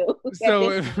is new? So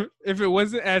if it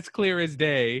wasn't as clear as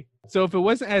day,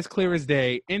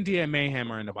 India and Mayhem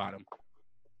are in the bottom.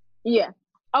 Yeah.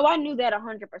 Oh, I knew that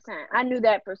 100%. I knew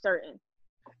that for certain.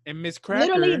 And Miss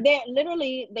Cracker,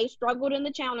 literally, they struggled in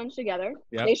the challenge together.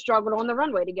 Yep. They struggled on the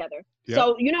runway together. Yep.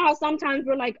 So you know how sometimes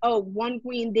we're like, oh, one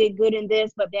queen did good in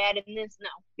this, but bad in this. No,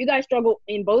 you guys struggled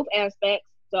in both aspects.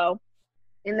 So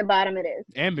in the bottom it is.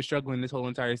 And been struggling this whole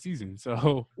entire season.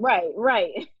 So right.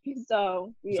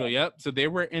 So yeah. So yep. So they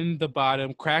were in the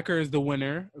bottom. Cracker is the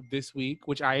winner of this week,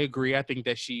 which I agree. I think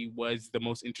that she was the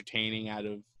most entertaining out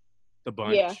of the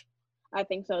bunch. Yeah, I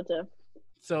think so too.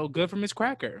 So good for Miss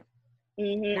Cracker.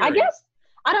 Mm-hmm. I guess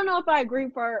I don't know if I agree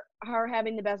for her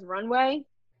having the best runway.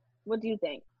 What do you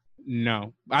think?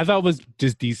 No, I thought it was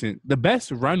just decent. The best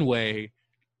runway,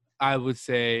 I would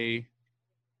say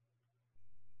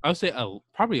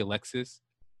probably Alexis.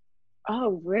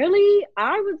 Oh, really?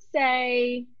 I would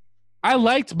say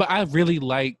I really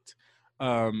liked.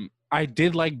 I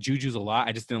did like Juju's a lot.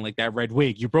 I just didn't like that red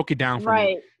wig. You broke it down for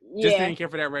me. Yeah. Just didn't care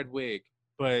for that red wig.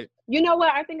 But you know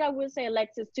what? I think I would say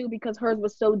Alexis too because hers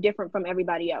was so different from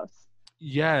everybody else.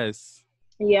 Yes.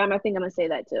 Yeah, I think I'm gonna say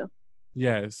that too.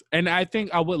 Yes, and I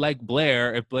think I would like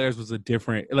Blair if Blair's was a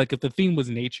different, like if the theme was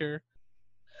nature.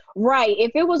 Right.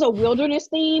 If it was a wilderness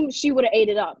theme, she would have ate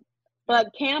it up. But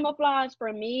camouflage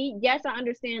for me, yes, I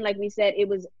understand. Like we said, it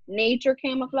was nature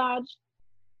camouflage,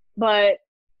 but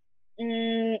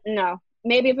no.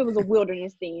 Maybe if it was a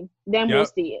wilderness theme, then we'll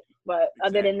see it. But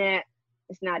other than that,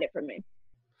 it's not it for me.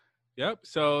 Yep.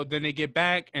 So then they get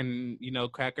back, and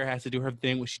Cracker has to do her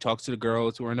thing when she talks to the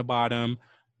girls who are in the bottom.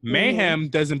 Mayhem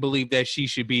doesn't believe that she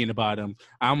should be in the bottom.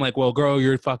 I'm like, well, girl,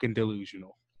 you're fucking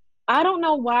delusional. I don't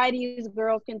know why these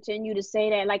girls continue to say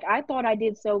that. Like, I thought I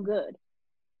did so good.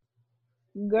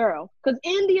 Girl. Because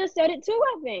India said it too,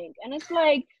 I think. And it's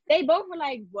like, they both were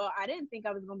like, well, I didn't think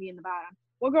I was going to be in the bottom.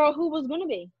 Well, girl, who was going to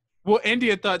be? Well,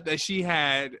 India thought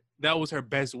that that was her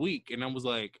best week. And I was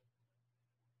like,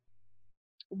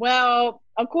 well,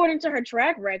 according to her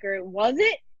track record, was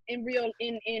it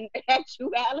in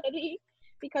actuality?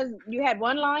 Because you had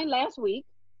one line last week.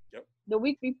 Yep. The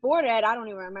week before that, I don't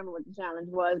even remember what the challenge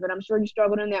was, but I'm sure you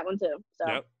struggled in that one too. So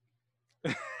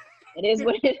yep. It is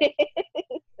what it is.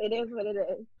 It is what it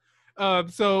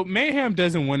is. So Mayhem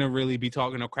doesn't want to really be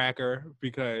talking to Cracker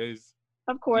because,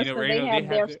 of course, because they have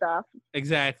their stuff.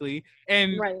 Exactly.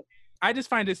 And I just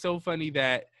find it so funny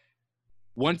that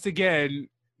once again,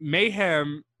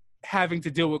 Mayhem having to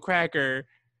deal with Cracker,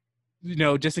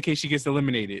 just in case she gets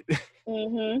eliminated.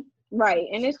 Mm-hmm. Right.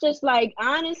 And it's just like,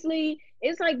 honestly,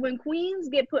 it's like when queens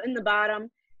get put in the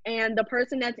bottom, and the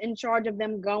person that's in charge of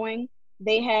them going,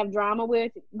 they have drama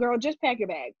with, girl, just pack your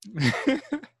bag.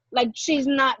 Like, she's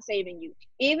not saving you.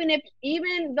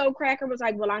 Even though Cracker was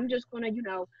like, well, I'm just gonna,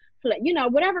 play,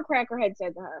 whatever Cracker had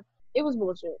said to her, it was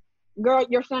bullshit. Girl,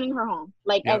 you're sending her home.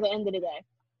 Like, at the end of the day.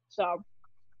 So,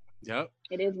 yep,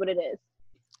 it is what it is.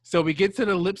 So we get to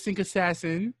the lip sync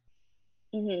assassin.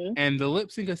 Mm-hmm. And the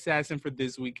lip sync assassin for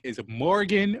this week is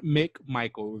Morgan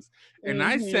McMichaels. And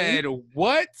I said,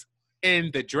 what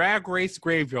in the Drag Race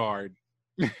graveyard?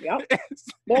 Yep.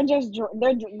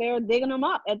 they're digging them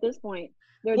up at this point.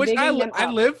 Which I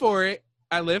live for it.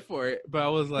 But I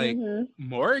was like,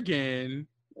 Morgan.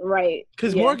 Right.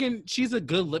 Because Morgan, she's a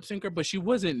good lip syncer, but she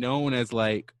wasn't known as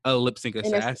like a lip sync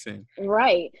assassin.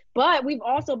 Right. But we've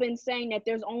also been saying that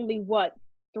there's only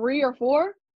 3 or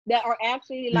 4 that are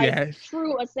actually like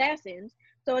true assassins.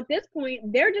 So at this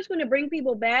point, they're just going to bring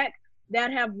people back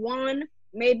that have won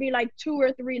maybe like 2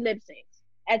 or 3 lip syncs.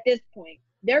 At this point,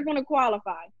 they're going to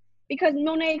qualify because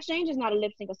Monet Exchange is not a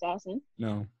lip sync assassin.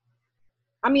 No.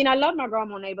 I mean, I love my girl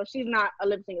Monet, but she's not a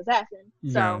lip sync assassin.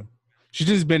 So no. She's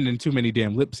just been in too many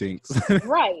damn lip syncs.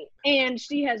 Right. And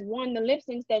she has won the lip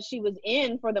syncs that she was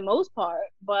in for the most part.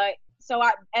 But so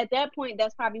at that point,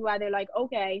 that's probably why they're like,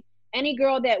 okay, any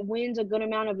girl that wins a good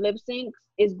amount of lip syncs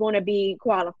is going to be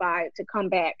qualified to come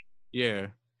back. Yeah.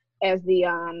 As the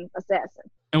assassin.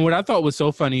 And what I thought was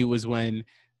so funny was when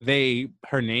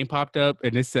her name popped up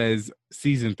and it says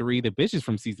season 3. The bitch is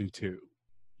from season 2.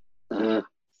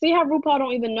 See how RuPaul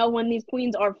don't even know when these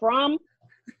queens are from?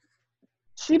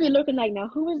 She be looking like, now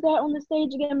who is that on the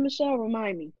stage again? Michelle,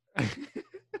 remind me.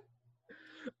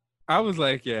 I was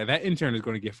like, yeah, that intern is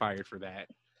going to get fired for that.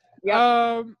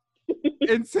 Yep.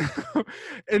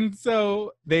 and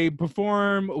so they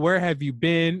perform Where Have You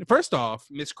Been? First off,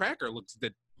 Miss Cracker looks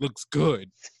good.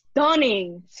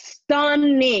 Stunning.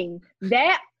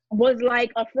 That was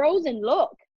like a Frozen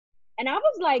look. And I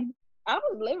was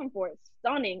living for it.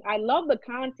 Stunning. I love the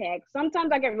contacts.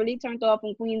 Sometimes I get really turned off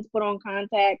when queens put on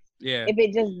contacts. Yeah. If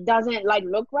it just doesn't like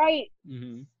look right.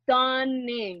 Mm-hmm.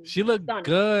 Stunning. She looked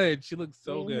good. She looked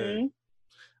so good.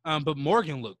 But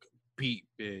Morgan looked beat,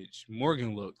 bitch.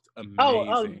 Morgan looked amazing.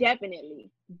 Oh, definitely.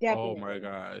 Oh my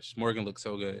gosh. Morgan looked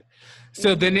so good.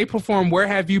 So then they perform Where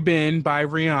Have You Been by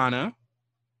Rihanna.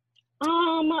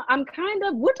 I'm kind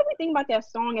of, what do we think about that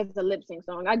song as a lip sync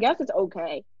song? I guess it's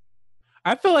okay.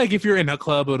 I feel like if you're in a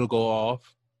club, it'll go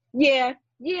off. Yeah,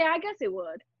 I guess it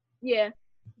would. Yeah.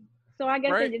 So I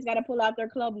guess they just got to pull out their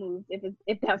club moves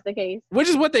if that's the case. Which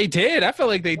is what they did. I feel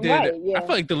like they did. Right, yeah. I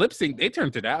feel like the lip sync, they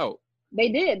turned it out. They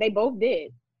did. They both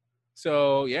did.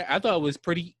 So, yeah, I thought it was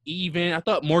pretty even. I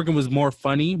thought Morgan was more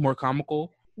funny, more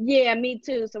comical. Yeah, me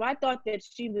too. So I thought that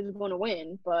she was going to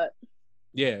win, but...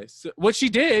 Yeah. So what she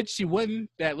did, she won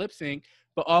that lip sync,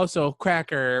 but also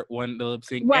Cracker won the lip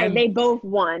sync. Right, they both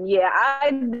won. Yeah,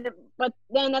 but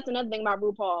then that's another thing about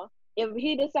RuPaul. If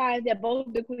he decides that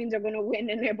both the queens are going to win,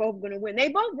 then they're both going to win. They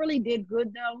both really did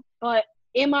good, though. But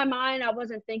in my mind, I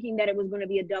wasn't thinking that it was going to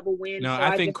be a double win. No, so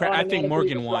I think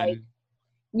Morgan won. Like,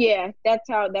 yeah, that's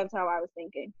how I was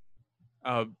thinking.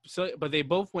 But they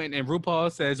both went, and RuPaul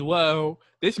says, "Well,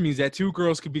 this means that 2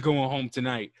 girls could be going home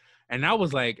tonight." And I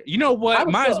was like, you know what?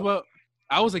 Might as well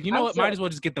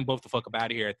just get them both the fuck up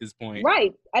out of here at this point.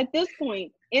 Right. At this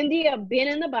point, India been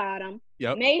in the bottom.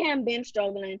 Yep. Mayhem been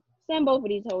struggling. Send both of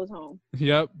these hoes home.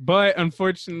 Yep. But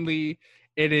unfortunately,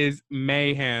 it is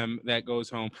Mayhem that goes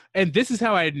home. And this is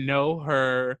how I know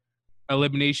her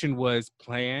elimination was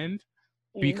planned.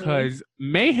 Because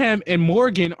Mayhem and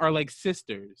Morgan are like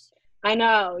sisters. I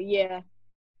know, yeah.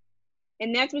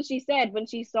 And that's what she said when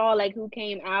she saw like who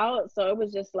came out. So it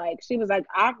was just like, she was like,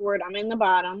 awkward, I'm in the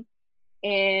bottom.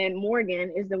 And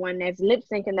Morgan is the one that's lip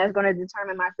syncing that's going to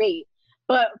determine my fate.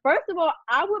 But first of all,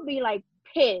 I would be like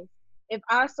pissed if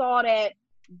I saw that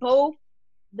both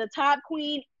the top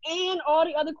queen and all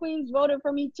the other queens voted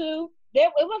for me too.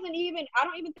 It wasn't even, I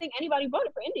don't even think anybody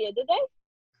voted for India, did they?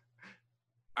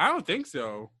 I don't think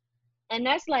so. And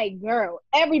that's like, girl,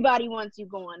 everybody wants you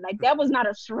going. Like, that was not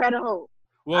a shred of hope.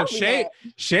 Well,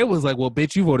 Shay was like, well,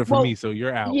 bitch, you voted for me, so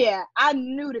you're out. Yeah, I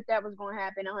knew that was going to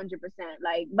happen 100%.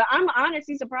 Like, but I'm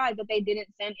honestly surprised that they didn't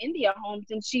send India home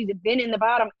since she's been in the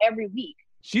bottom every week.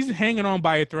 She's hanging on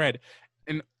by a thread.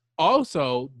 And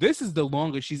also, this is the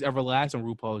longest she's ever lasted on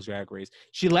RuPaul's Drag Race.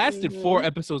 She lasted 4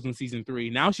 episodes in season 3.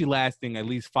 Now she's lasting at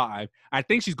least 5. I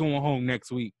think she's going home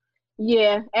next week.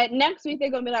 Yeah, at next week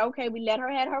they're going to be like, okay, we let her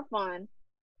have her fun.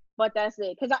 But that's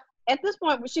it. Because at this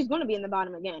point, she's going to be in the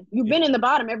bottom again. You've been in the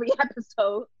bottom every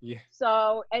episode. Yeah.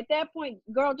 So at that point,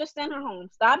 girl, just send her home.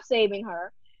 Stop saving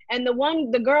her. And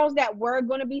the girls that were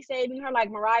going to be saving her, like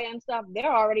Mariah and stuff,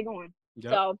 they're already gone.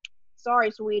 Yep. So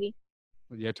Sorry, sweetie.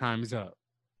 Your time is up.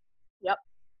 Yep.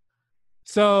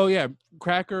 So yeah,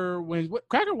 Cracker wins.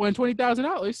 Cracker won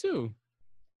 $20,000 too.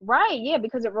 Right, yeah,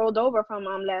 because it rolled over from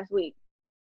last week.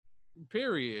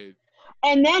 Period.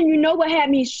 And then you know what had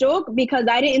me shook? Because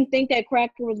I didn't think that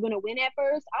Cracker was going to win at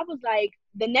first. I was like,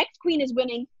 the next queen is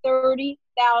winning $30,000.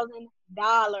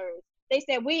 They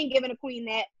said, we ain't giving the queen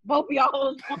that. Both of y'all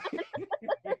hoes won.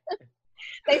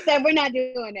 They said, we're not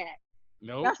doing that.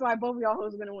 Nope. That's why both of y'all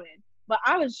hoes are going to win. But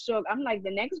I was shook. I'm like,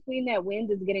 the next queen that wins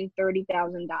is getting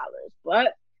 $30,000.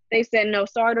 But they said, no,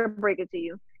 sorry to break it to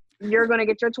you. You're going to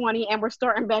get your 20 and we're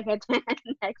starting back at 10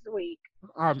 next week.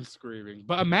 I'm screaming.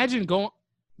 But imagine going,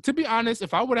 to be honest,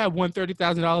 if I would have won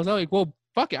 $30,000, I was like, well,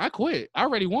 fuck it. I quit. I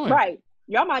already won. Right.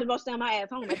 Y'all might as well send my ass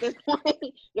home at this point.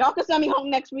 Y'all can send me home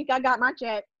next week. I got my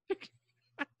check.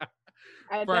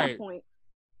 At that point.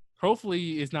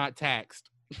 Hopefully it's not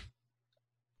taxed.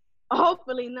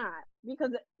 Hopefully not.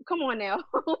 Because, come on now.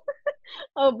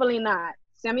 Hopefully not.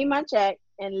 Send me my check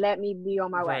and let me be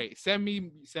on my way. Right. Send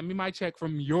me my check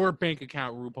from your bank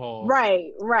account, RuPaul.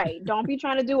 Right. Don't be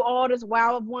trying to do all this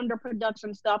Wow of Wonder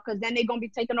production stuff because then they're going to be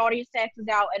taking all these taxes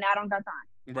out and I don't got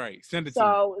time. Right. Send it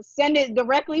So send it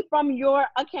directly from your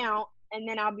account and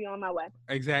then I'll be on my way.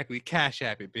 Exactly. Cash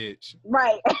App it, bitch.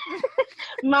 Right.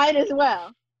 Might as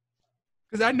well.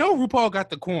 Because I know RuPaul got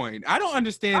the coin. I don't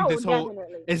understand this whole...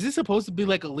 Definitely. Is this supposed to be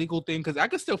like a legal thing? Because I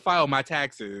could still file my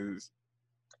taxes.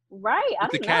 Right. I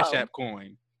don't know. The Cash App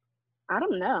coin. I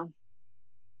don't know.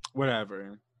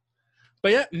 Whatever.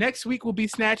 But yeah, next week will be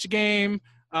Snatch Game.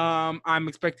 I'm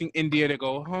expecting India to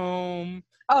go home.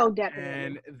 Oh, definitely.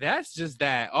 And that's just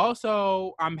that.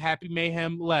 Also, I'm happy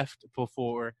Mayhem left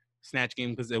before Snatch Game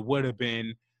because it would have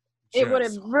been... It would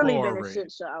have really been a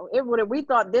shit show. It would have. We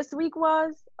thought this week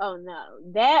was. Oh no,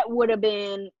 that would have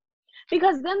been,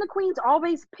 because then the queens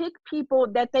always pick people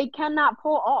that they cannot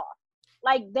pull off.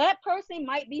 Like that person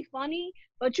might be funny,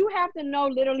 but you have to know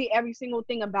literally every single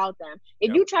thing about them.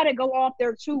 If you try to go off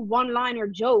their 2 one-liner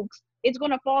jokes, it's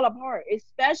gonna fall apart.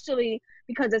 Especially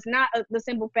because it's not the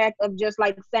simple fact of just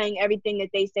like saying everything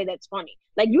that they say that's funny.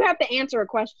 Like you have to answer a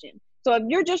question. So if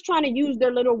you're just trying to use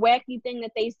their little wacky thing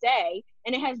that they say,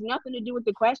 and it has nothing to do with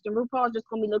the question, RuPaul's just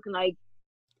going to be looking like,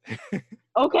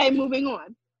 okay, moving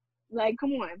on. Like,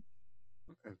 come on.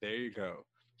 There you go.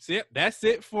 So, yep, that's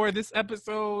it for this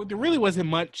episode. There really wasn't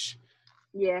much.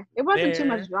 Yeah, it wasn't too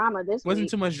much drama this week. Wasn't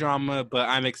too much drama, but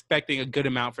I'm expecting a good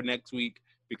amount for next week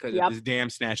because of this damn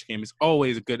Snatch Game. It's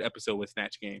always a good episode with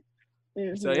Snatch Game.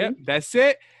 Mm-hmm. So, yep, that's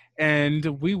it. And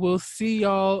we will see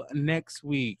y'all next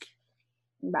week.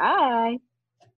 Bye.